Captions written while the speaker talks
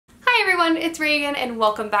everyone, it's Reagan and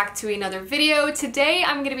welcome back to another video. Today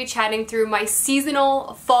I'm going to be chatting through my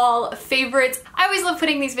seasonal fall favorites. I always love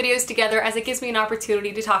putting these videos together as it gives me an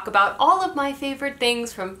opportunity to talk about all of my favorite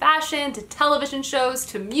things, from fashion to television shows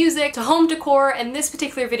to music to home decor, and this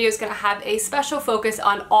particular video is going to have a special focus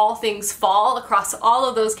on all things fall across all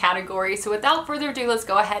of those categories. So without further ado, let's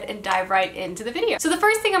go ahead and dive right into the video. So the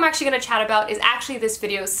first thing I'm actually going to chat about is actually this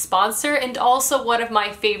video's sponsor and also one of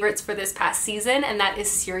my favorites for this past season, and that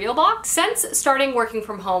is cereal box. Since starting working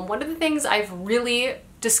from home, one of the things I've really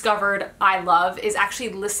discovered I love is actually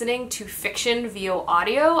listening to fiction via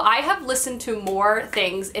audio. I have listened to more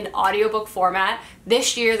things in audiobook format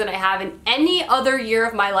this year than I have in any other year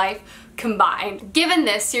of my life combined. Given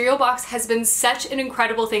this, Cereal Box has been such an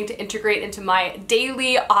incredible thing to integrate into my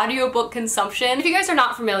daily audiobook consumption. If you guys are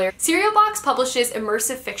not familiar, Cereal Box publishes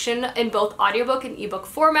immersive fiction in both audiobook and ebook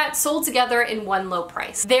format, sold together in one low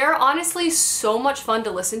price. They're honestly so much fun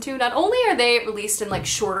to listen to. Not only are they released in like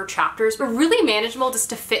shorter chapters, but really manageable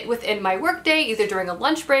just to fit within my workday, either during a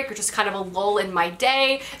lunch break or just kind of a lull in my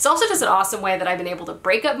day. It's also just an awesome way that I've been able to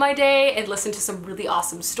break up my day and listen to some really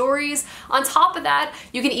awesome stories. On top of that,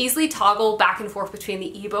 you can easily toggle back and forth between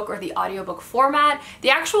the ebook or the audiobook format. The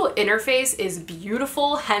actual interface is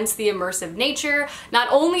beautiful, hence the immersive nature. Not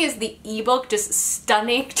only is the ebook just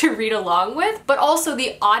stunning to read along with, but also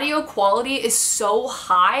the audio quality is so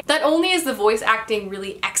high. Not only is the voice acting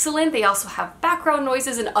really excellent, they also have background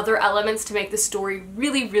noises and other elements to make the story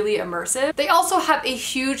really immersive. They also have a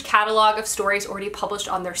huge catalog of stories already published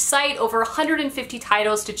on their site, over 150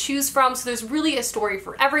 titles to choose from, so there's really a story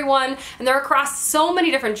for everyone, and they're across so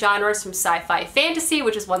many different genres, from sci-fi fantasy,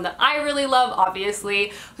 which is one that I really love,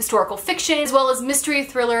 obviously, historical fiction, as well as mystery,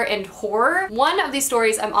 thriller, and horror. One of these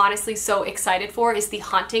stories I'm honestly so excited for is The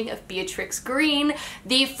Haunting of Beatrix Green.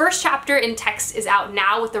 The first chapter in text is out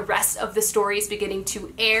now, with the rest of the stories beginning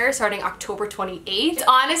to air starting October 28th. It's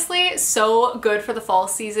honestly so good for the fall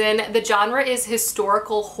season. The genre is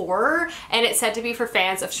historical horror, and it's said to be for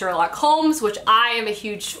fans of Sherlock Holmes, which I am a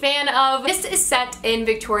huge fan of. This is set in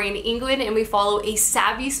Victorian England, and we follow a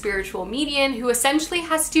savvy spiritual medium who essentially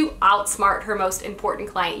has to outsmart her most important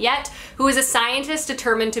client yet, who is a scientist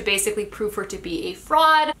determined to basically prove her to be a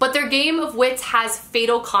fraud. But their game of wits has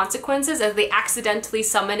fatal consequences as they accidentally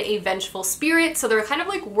summon a vengeful spirit, so they're kind of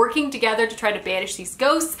like working together to try to banish these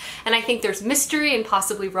ghosts, and I think there's mystery and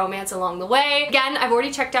possibly romance along the way. Again, I've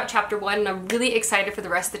already checked out chapter 1 and I'm really excited for the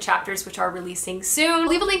rest of the chapters, which are releasing soon. I'll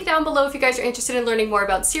leave a link down below if you guys are interested in learning more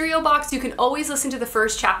about Cereal Box. You can always listen to the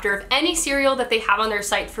first chapter of any cereal that they have on their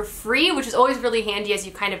site for free, which is always really handy as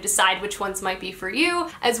you kind of decide which ones might be for you.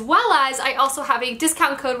 As well as I also have a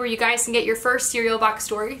discount code where you guys can get your first Cereal Box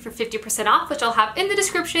story for 50% off, which I'll have in the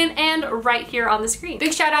description and right here on the screen.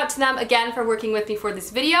 Big shout out to them again for working with me for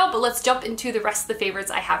this video, but let's jump into the rest of the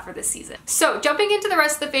favorites I have for this season. So jumping into the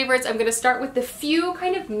rest of the favorites, I'm going to start with the few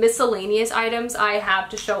kind of miscellaneous items I have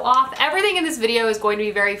to show off. Everything in this video is going to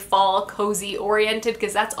be very fall cozy oriented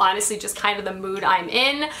because that's honestly just kind of the mood I'm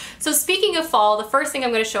in. So speaking of fall, the first thing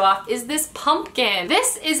I'm going to show off is this pumpkin.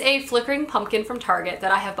 This is a flickering pumpkin from Target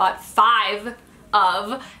that I have bought 5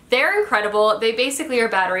 of. They're incredible. They basically are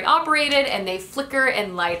battery operated and they flicker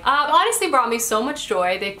and light up. It honestly brought me so much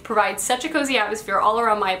joy. They provide such a cozy atmosphere all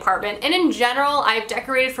around my apartment, and in general I've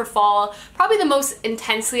decorated for fall probably the most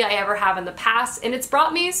intensely I ever have in the past, and it's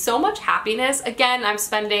brought me so much happiness. Again, I'm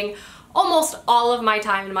spending almost all of my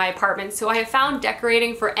time in my apartment, so I have found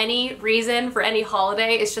decorating for any reason, for any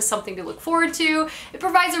holiday, is just something to look forward to. It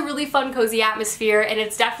provides a really fun, cozy atmosphere, and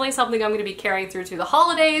it's definitely something I'm going to be carrying through to the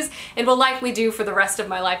holidays and will likely do for the rest of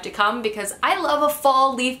my life to come, because I love a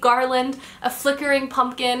fall leaf garland, a flickering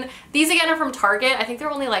pumpkin. These again are from Target. I think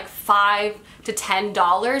they're only like $5 to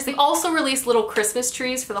 $10. They also released little Christmas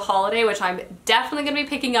trees for the holiday, which I'm definitely going to be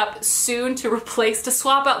picking up soon to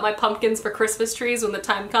swap out my pumpkins for Christmas trees when the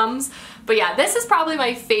time comes. But yeah, this is probably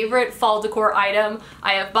my favorite fall decor item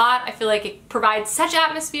I have bought. I feel like it provides such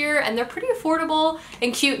atmosphere, and they're pretty affordable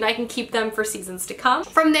and cute, and I can keep them for seasons to come.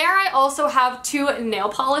 From there, I also have 2 nail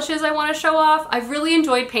polishes I want to show off. I've really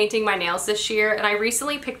enjoyed painting my nails this year, and I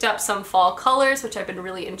recently picked up some fall colors, which I've been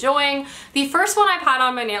really enjoying. The first one I've had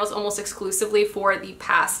on my nails almost exclusively for the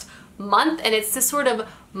past month, and it's this sort of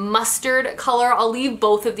mustard color. I'll leave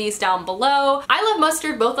both of these down below. I love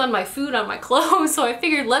mustard both on my food, on my clothes, so I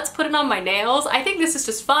figured let's put it on my nails. I think this is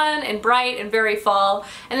just fun and bright and very fall.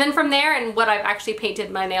 And then from there, and what I've actually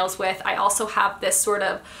painted my nails with, I also have this sort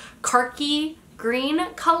of khaki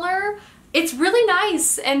green color. it's really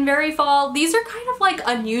nice and very fall. These are kind of like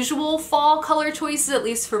unusual fall color choices, at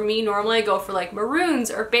least for me. Normally I go for like maroons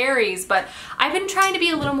or berries, but I've been trying to be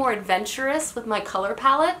a little more adventurous with my color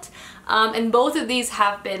palette. And both of these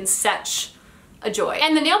have been such a joy.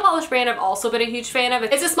 And the nail polish brand I've also been a huge fan of.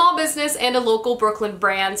 It's a small business and a local Brooklyn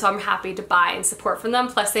brand, so I'm happy to buy and support from them.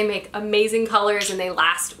 Plus they make amazing colors and they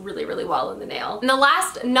last really, really well in the nail. And the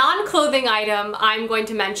last non-clothing item I'm going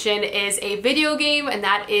to mention is a video game, and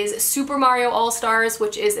that is Super Mario All-Stars,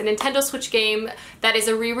 which is a Nintendo Switch game that is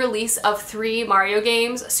a re-release of 3 Mario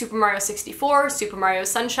games: Super Mario 64, Super Mario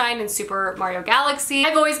Sunshine, and Super Mario Galaxy.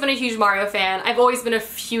 I've always been a huge Mario fan. I've always been a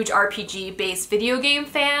huge RPG-based video game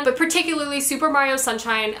fan, but particularly Super Mario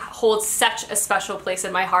Sunshine holds such a special place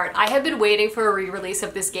in my heart. I have been waiting for a re-release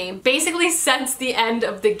of this game basically since the end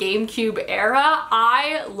of the GameCube era.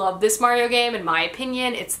 I love this Mario game. In my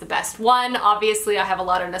opinion, it's the best one. Obviously, I have a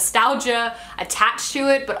lot of nostalgia attached to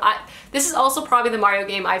it, but this is also probably the Mario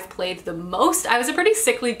game I've played the most. I was a pretty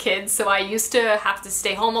sickly kid, so I used to have to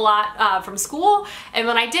stay home a lot from school, and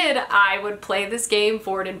when I did, I would play this game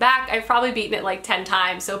forward and back. I've probably beaten it like 10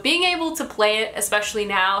 times, so being able to play it, especially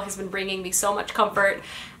now, has been bringing me so much comfort,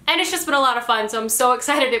 and it's just been a lot of fun. So I'm so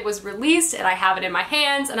excited it was released and I have it in my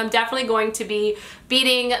hands, and I'm definitely going to be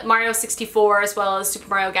beating Mario 64 as well as Super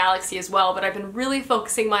Mario Galaxy as well, but I've been really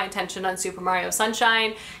focusing my attention on Super Mario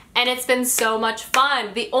Sunshine, and it's been so much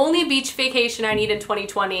fun. The only beach vacation I need in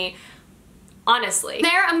 2020, honestly.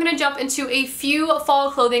 There, I'm gonna jump into a few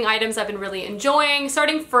fall clothing items I've been really enjoying,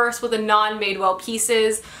 starting first with the non-Madewell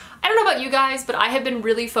pieces. I don't know about you guys, but I have been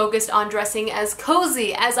really focused on dressing as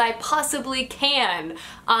cozy as I possibly can.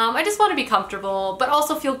 I just want to be comfortable, but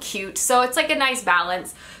also feel cute, so it's like a nice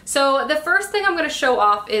balance. So the first thing I'm going to show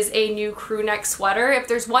off is a new crew neck sweater. If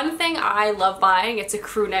there's one thing I love buying, it's a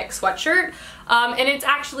crew neck sweatshirt. And it's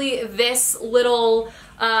actually this little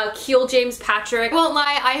Keel James Patrick. I won't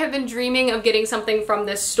lie, I have been dreaming of getting something from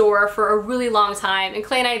this store for a really long time, and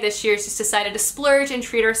Clay and I this year just decided to splurge and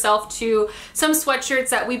treat ourselves to some sweatshirts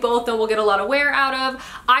that we both know we'll get a lot of wear out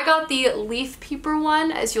of. I got the Leaf Peeper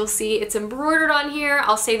one. As you'll see, it's embroidered on here.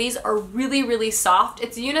 I'll say these are really, really soft.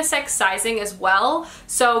 It's unisex sizing as well,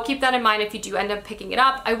 so keep that in mind if you do end up picking it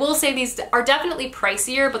up. I will say these are definitely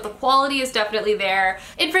pricier, but the quality is definitely there.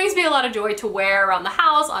 It brings me a lot of joy to wear around the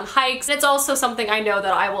house, on hikes. It's also something I know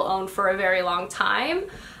that I will own for a very long time.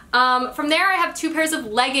 From there, I have 2 pairs of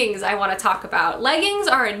leggings I want to talk about. Leggings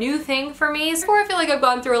are a new thing for me, so I feel like I've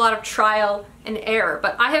gone through a lot of trial and error,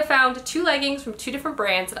 but I have found 2 leggings from 2 different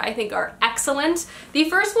brands that I think are excellent. The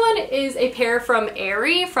first one is a pair from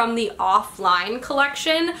Aerie from the Offline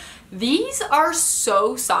collection. These are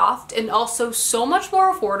so soft and also so much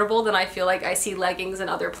more affordable than I feel like I see leggings in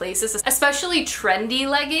other places, especially trendy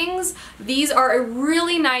leggings. These are a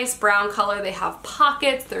really nice brown color. They have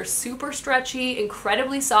pockets, they're super stretchy,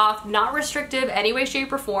 incredibly soft, not restrictive any way,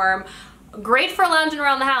 shape, or form. Great for lounging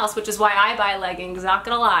around the house, which is why I buy leggings, not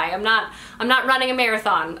gonna lie. I'm not running a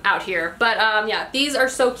marathon out here. But yeah, these are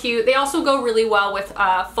so cute. They also go really well with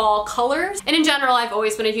fall colors. And in general, I've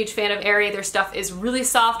always been a huge fan of Aerie. Their stuff is really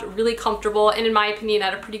soft, really comfortable, and in my opinion,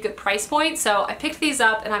 at a pretty good price point. So I picked these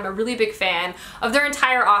up, and I'm a really big fan of their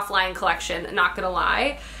entire Offline collection, not gonna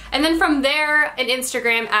lie. And then from there, an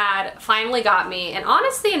Instagram ad finally got me, and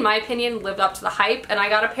honestly, in my opinion, lived up to the hype, and I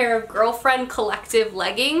got a pair of Girlfriend Collective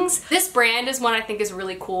leggings. This brand is one I think is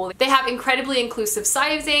really cool. They have incredibly inclusive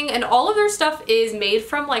sizing, and all of their stuff is made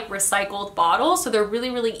from like recycled bottles, so they're really,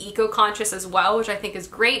 really eco-conscious as well, which I think is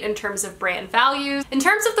great in terms of brand values. In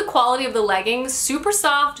terms of the quality of the leggings, super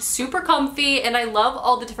soft, super comfy, and I love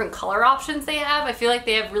all the different color options they have. I feel like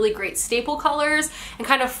they have really great staple colors and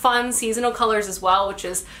kind of fun seasonal colors as well, which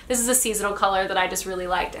is, this is a seasonal color that I just really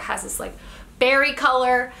liked. It has this like berry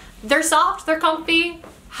color. They're soft, they're comfy.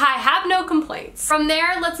 I have no complaints. From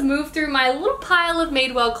there, let's move through my little pile of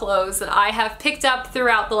Madewell clothes that I have picked up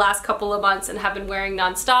throughout the last couple of months and have been wearing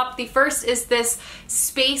nonstop. The first is this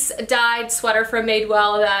space dyed sweater from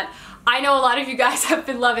Madewell that I know a lot of you guys have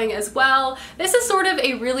been loving as well. This is sort of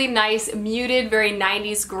a really nice, muted, very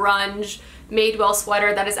 90s grunge Madewell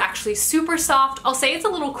sweater that is actually super soft. I'll say it's a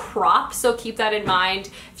little crop, so keep that in mind.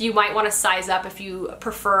 If you might want to size up if you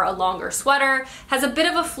prefer a longer sweater. Has a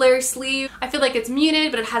bit of a flare sleeve. I feel like it's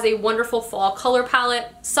muted, but it has a wonderful fall color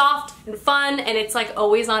palette. Soft and fun, and it's like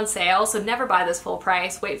always on sale, so never buy this full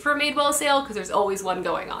price. Wait for a Madewell sale because there's always one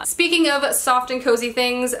going on. Speaking of soft and cozy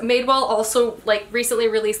things, Madewell also like recently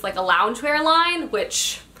released like a loungewear line,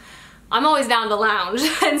 which I'm always down to lounge,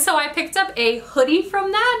 and so I picked up a hoodie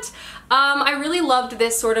from that. I really loved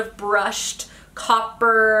this sort of brushed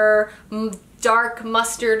copper dark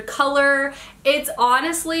mustard color. It's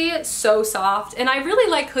honestly so soft, and I really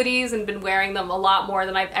like hoodies and been wearing them a lot more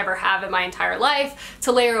than I've ever have in my entire life,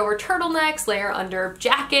 to layer over turtlenecks, layer under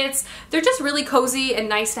jackets. They're just really cozy and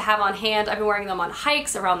nice to have on hand. I've been wearing them on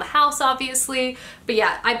hikes around the house, obviously. But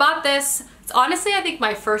yeah, I bought this. It's honestly, I think,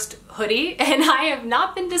 my first hoodie, and I have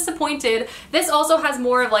not been disappointed. This also has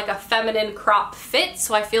more of like a feminine crop fit,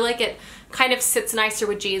 so I feel like it kind of sits nicer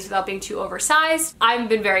with jeans without being too oversized. I've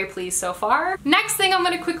been very pleased so far. Next thing I'm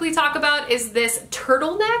gonna quickly talk about is this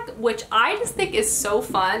turtleneck, which I just think is so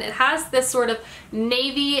fun. It has this sort of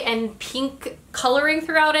navy and pink coloring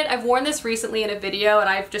throughout it. I've worn this recently in a video, and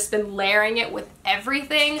I've just been layering it with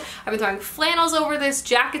everything. I've been throwing flannels over this,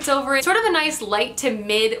 jackets over it. Sort of a nice light to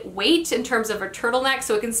mid weight in terms of a turtleneck,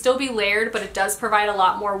 so it can still be layered, but it does provide a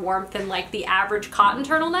lot more warmth than like the average cotton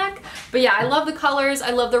turtleneck. But yeah, I love the colors.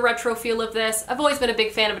 I love the retro feel of this. I've always been a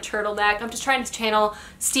big fan of a turtleneck. I'm just trying to channel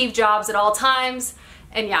Steve Jobs at all times.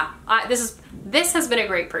 And yeah, this has been a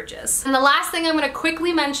great purchase. And the last thing I'm gonna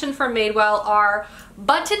quickly mention from Madewell are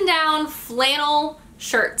button-down flannel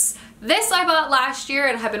shirts. This I bought last year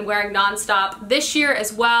and have been wearing nonstop this year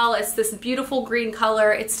as well. It's this beautiful green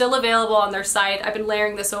color. It's still available on their site. I've been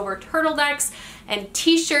layering this over turtlenecks and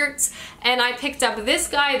t-shirts, and I picked up this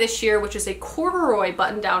guy this year, which is a corduroy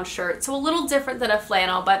button-down shirt, so a little different than a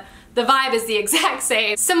flannel, but the vibe is the exact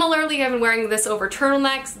same. Similarly, I've been wearing this over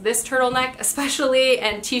turtlenecks, this turtleneck especially,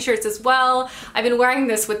 and t-shirts as well. I've been wearing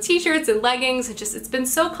this with t-shirts and leggings. It's been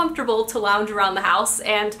so comfortable to lounge around the house,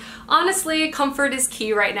 and honestly, comfort is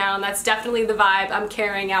key right now, and that's definitely the vibe I'm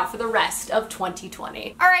carrying out for the rest of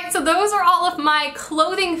 2020. All right, so those are all of my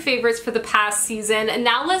clothing favorites for the past season, and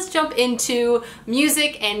now let's jump into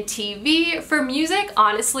music and TV. For music,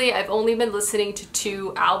 honestly, I've only been listening to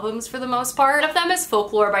 2 albums for the most part. One of them is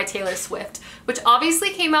Folklore by Taylor Swift, which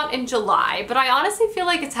obviously came out in July, but I honestly feel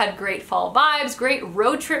like it's had great fall vibes, great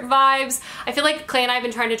road trip vibes. I feel like Clay and I have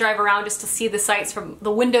been trying to drive around just to see the sights from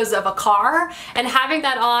the windows of a car, and having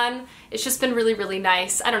that on, it's just been really, really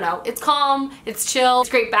nice. I don't know, it's calm, it's chill,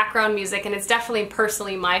 it's great background music, and it's definitely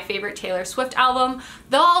personally my favorite Taylor Swift album.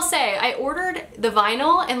 Though I'll say, I ordered the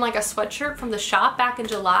vinyl and like a sweatshirt from the shop back in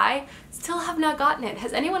July, still have not gotten it.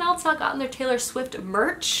 Has anyone else not gotten their Taylor Swift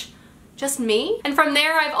merch? Just me? And from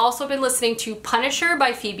there, I've also been listening to Punisher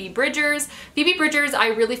by Phoebe Bridgers. Phoebe Bridgers I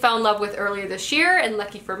really fell in love with earlier this year, and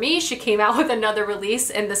lucky for me, she came out with another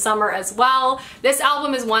release in the summer as well. This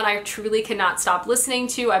album is one I truly cannot stop listening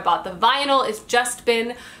to. I bought the vinyl. It's just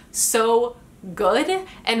been so good,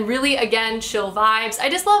 and really, again, chill vibes. I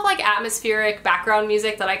just love like atmospheric background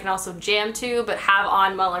music that I can also jam to but have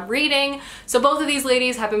on while I'm reading. So both of these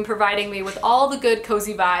ladies have been providing me with all the good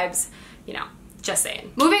cozy vibes, you know. Just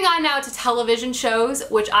saying. Moving on now to television shows,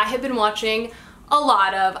 which I have been watching a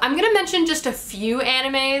lot of. I'm gonna mention just a few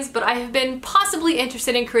animes, but I have been possibly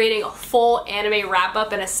interested in creating a full anime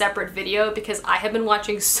wrap-up in a separate video because I have been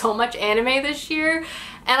watching so much anime this year,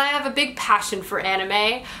 and I have a big passion for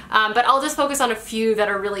anime, but I'll just focus on a few that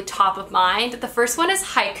are really top of mind. The first one is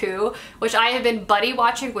Haiku, which I have been buddy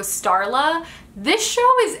watching with Starla. This show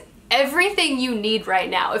is everything you need right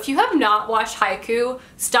now. If you have not watched Haiku,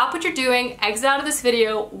 stop what you're doing, exit out of this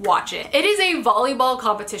video, watch it. It is a volleyball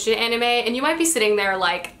competition anime, and you might be sitting there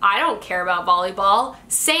like, I don't care about volleyball.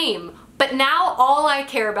 Same. But now all I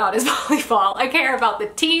care about is volleyball. I care about the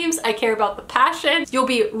teams, I care about the passion. You'll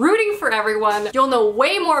be rooting for everyone. You'll know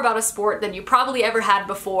way more about a sport than you probably ever had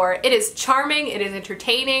before. It is charming, it is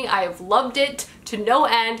entertaining, I have loved it to no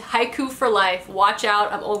end. Haiku for life. Watch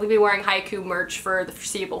out, I'm only be wearing Haiku merch for the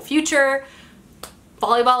foreseeable future.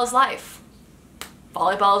 Volleyball is life.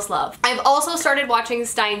 Volleyball is love. I've also started watching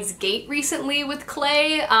Steins Gate recently with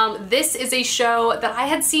Clay. This is a show that I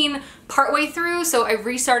had seen partway through, so I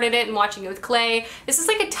restarted it and watching it with Clay. This is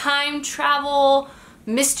like a time travel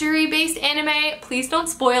mystery-based anime. Please don't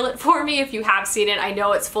spoil it for me if you have seen it. I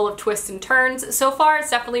know it's full of twists and turns. So far, it's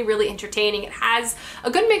definitely really entertaining. It has a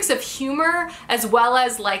good mix of humor as well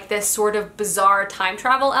as like this sort of bizarre time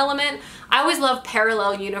travel element. I always love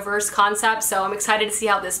parallel universe concepts, so I'm excited to see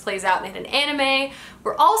how this plays out in an anime.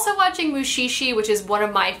 We're also watching Mushishi, which is one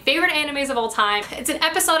of my favorite animes of all time. It's an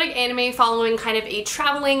episodic anime following kind of a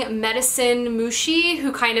traveling medicine mushi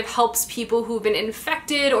who kind of helps people who've been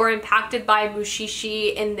infected or impacted by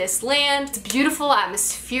Mushishi in this land. It's beautiful,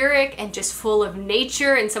 atmospheric, and just full of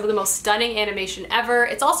nature and some of the most stunning animation ever.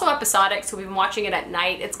 It's also episodic, so we've been watching it at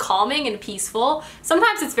night. It's calming and peaceful.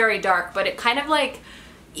 Sometimes it's very dark, but it kind of like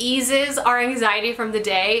eases our anxiety from the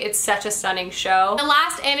day. It's such a stunning show. The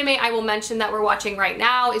last anime I will mention that we're watching right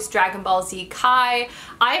now is Dragon Ball Z Kai.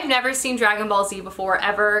 I've never seen Dragon Ball Z before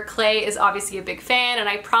ever. Clay is obviously a big fan, and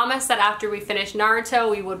I promised that after we finish Naruto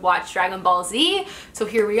we would watch Dragon Ball Z. So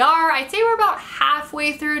here we are. I'd say we're about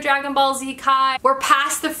halfway through Dragon Ball Z Kai. We're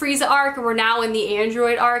past the Frieza arc and we're now in the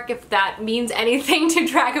Android arc, if that means anything to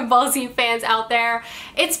Dragon Ball Z fans out there.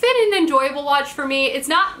 It's been an enjoyable watch for me. It's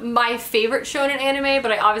not my favorite shonen anime,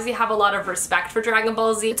 but I obviously have a lot of respect for Dragon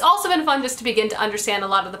Ball Z. It's also been fun just to begin to understand a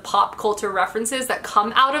lot of the pop culture references that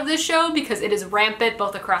come out of this show, because it is rampant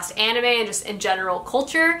both across anime and just in general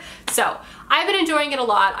culture. So I've been enjoying it a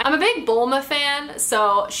lot. I'm a big Bulma fan,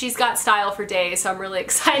 so she's got style for days, so I'm really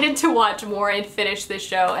excited to watch more and finish this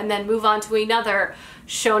show and then move on to another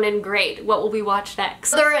shonen great. What will we watch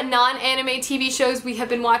next? Other non-anime TV shows we have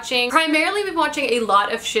been watching. Primarily we've been watching a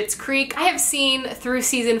lot of Schitt's Creek. I have seen through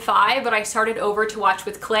season 5, but I started over to watch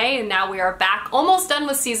with Clay, and now we are back almost done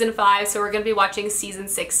with season 5, so we're gonna be watching season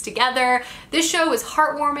 6 together. This show is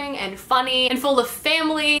heartwarming and funny and full of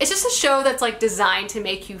family. It's just a show that's like designed to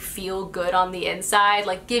make you feel good on the inside,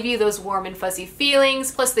 like give you those warm and fuzzy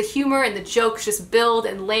feelings, plus the humor and the jokes just build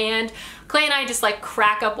and land. Clay and I just like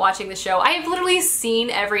crack up watching the show. I have literally seen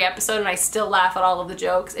every episode and I still laugh at all of the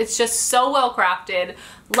jokes. It's just so well crafted.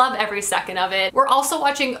 Love every second of it. We're also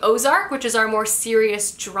watching Ozark, which is our more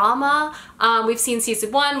serious drama. We've seen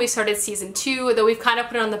season 1, we've started season 2, though we've kind of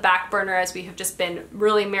put it on the back burner as we have just been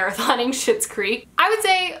really marathoning Schitt's Creek. I would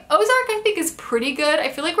say Ozark I think is pretty good. I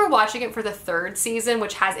feel like we're watching it for the 3rd season,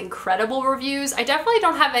 which has incredible reviews. I definitely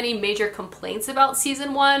don't have any major complaints about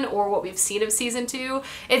season 1 or what we've seen of season 2.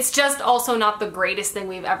 It's just also not the greatest thing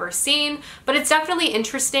we've ever seen, but it's definitely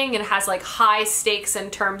interesting and has like high stakes in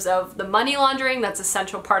terms of the money laundering that's a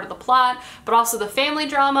central part of the plot, but also the family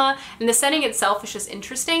drama, and the setting itself is just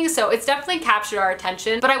interesting, so it's definitely captured our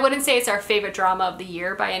attention, but I wouldn't say it's our favorite drama of the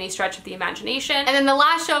year by any stretch of the imagination. And then the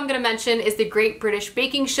last show I'm going to mention is the Great British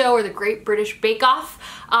Baking Show, or the Great British Bake Off,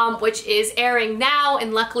 which is airing now,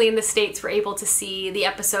 and luckily in the States we're able to see the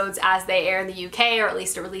episodes as they air in the UK, or at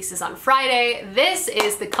least it releases on Friday. This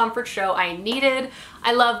is the comfort show I needed.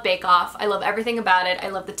 I love Bake Off. I love everything about it. I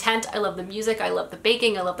love the tent, I love the music, I love the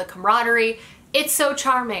baking, I love the camaraderie. It's so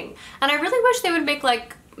charming. And I really wish they would make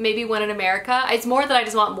like maybe one in America. It's more that I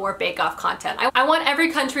just want more Bake Off content. I want every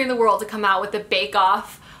country in the world to come out with a Bake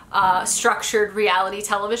Off structured reality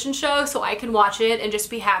television show so I can watch it and just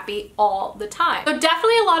be happy all the time. So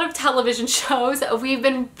definitely a lot of television shows. We've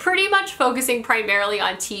been pretty much focusing primarily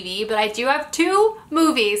on TV, but I do have 2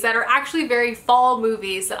 movies that are actually very fall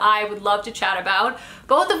movies that I would love to chat about,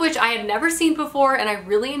 both of which I had never seen before and I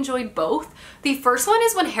really enjoyed both. The first one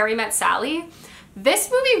is When Harry Met Sally.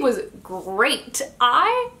 This movie was great.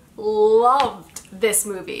 I loved this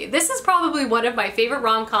movie. This is probably one of my favorite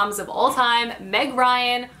rom-coms of all time. Meg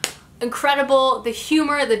Ryan, incredible. The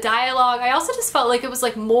humor, the dialogue. I also just felt like it was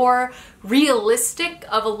like more realistic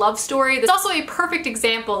of a love story. It's also a perfect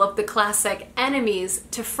example of the classic enemies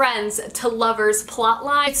to friends to lovers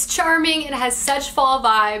plotline. It's charming, it has such fall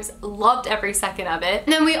vibes, loved every second of it.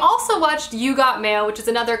 And then we also watched You Got Mail, which is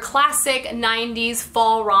another classic 90s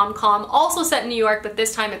fall rom-com, also set in New York, but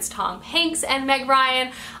this time it's Tom Hanks and Meg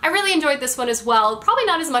Ryan. I really enjoyed this one as well. Probably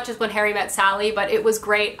not as much as When Harry Met Sally, but it was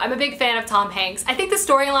great. I'm a big fan of Tom Hanks. I think the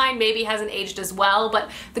storyline maybe hasn't aged as well,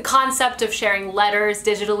 but the concept of sharing letters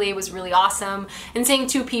digitally was really awesome, and seeing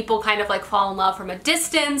 2 people kind of like fall in love from a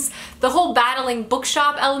distance. The whole battling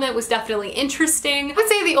bookshop element was definitely interesting. I would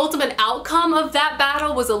say the ultimate outcome of that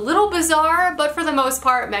battle was a little bizarre, but for the most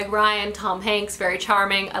part, Meg Ryan, Tom Hanks, very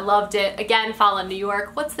charming. I loved it. Again, fall in New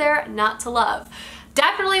York. What's there not to love?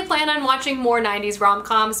 Definitely plan on watching more 90s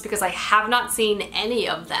rom-coms because I have not seen any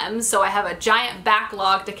of them, so I have a giant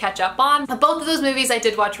backlog to catch up on. Both of those movies I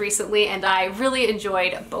did watch recently and I really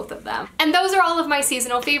enjoyed both of them. And those are all of my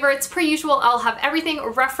seasonal favorites. Per usual, I'll have everything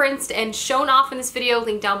referenced and shown off in this video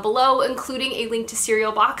linked down below, including a link to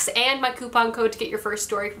Cereal Box and my coupon code to get your first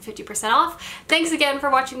story for 50% off. Thanks again for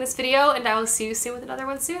watching this video, and I will see you soon with another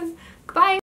one soon. Goodbye!